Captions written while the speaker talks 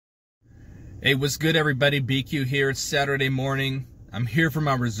Hey, what's good, everybody? BQ here. It's Saturday morning. I'm here for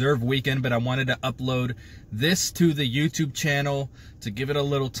my reserve weekend, but I wanted to upload this to the YouTube channel to give it a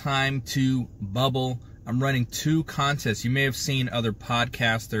little time to bubble. I'm running 2 contests. You may have seen other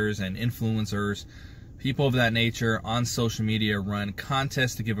podcasters and influencers, people of that nature on social media run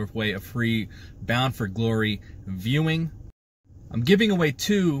contests to give away a free Bound for Glory viewing. I'm giving away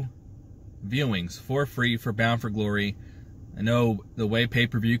 2 viewings for free for Bound for Glory. I know the way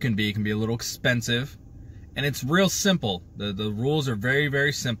pay-per-view can be a little expensive, and it's real simple. The rules are very,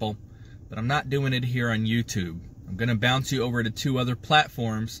 very simple, but I'm not doing it here on YouTube. I'm going to bounce you over to 2 other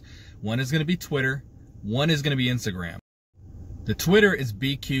platforms. One is going to be Twitter, one is going to be Instagram. The Twitter is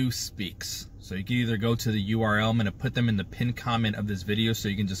BQ Speaks, so you can either go to the URL. I'm going to put them in the pinned comment of this video, so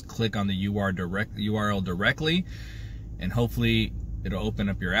you can just click on the URL directly, and hopefully it'll open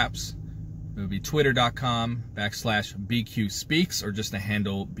up your apps. It would be twitter.com/BQ Speaks, or just the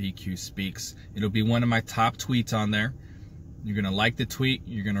handle BQ Speaks. It'll be one of my top tweets on there. You're going to like the tweet.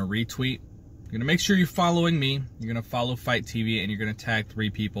 You're going to retweet. You're going to make sure you're following me. You're going to follow FiteTV, and you're going to tag 3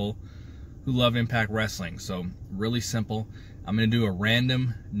 people who love Impact Wrestling. So really simple. I'm going to do a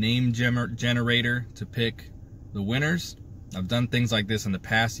random name generator to pick the winners. I've done things like this in the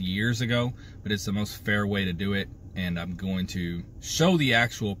past years ago, but it's the most fair way to do it. And I'm going to show the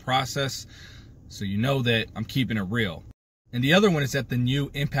actual process so you know that I'm keeping it real. And the other one is at the new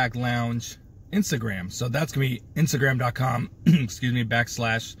Impact Lounge Instagram. So that's going to be instagram.com, excuse me, /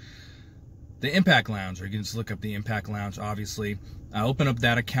 the Impact Lounge, or you can just look up the Impact Lounge, obviously. I opened up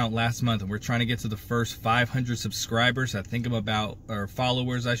that account last month, and we're trying to get to the first 500 subscribers. I think I'm about, or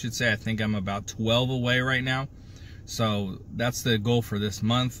followers, I should say. I think I'm about 12 away right now. So that's the goal for this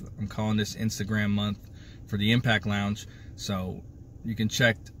month. I'm calling this Instagram month for the Impact Lounge, so you can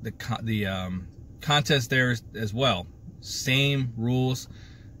check the contest there as well. Same rules,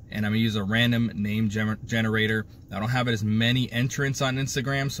 and I'm gonna use a random name generator. I don't have as many entrants on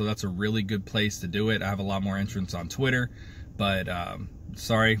Instagram, so that's a really good place to do it. I have a lot more entrants on Twitter, but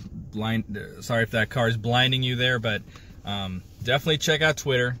sorry if that car is blinding you there, but definitely check out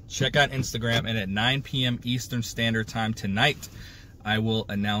Twitter, check out Instagram, and at 9 p.m. Eastern Standard Time tonight, I will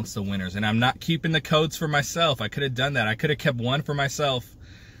announce the winners. And I'm not keeping the codes for myself. I could have done that. I could have kept one for myself.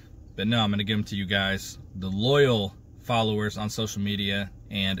 But no, I'm going to give them to you guys, the loyal followers on social media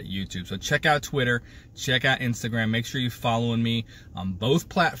and YouTube. So check out Twitter. Check out Instagram. Make sure you're following me on both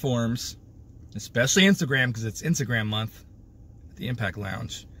platforms, especially Instagram, because it's Instagram month at the Impact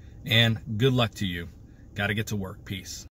Lounge. And good luck to you. Got to get to work. Peace.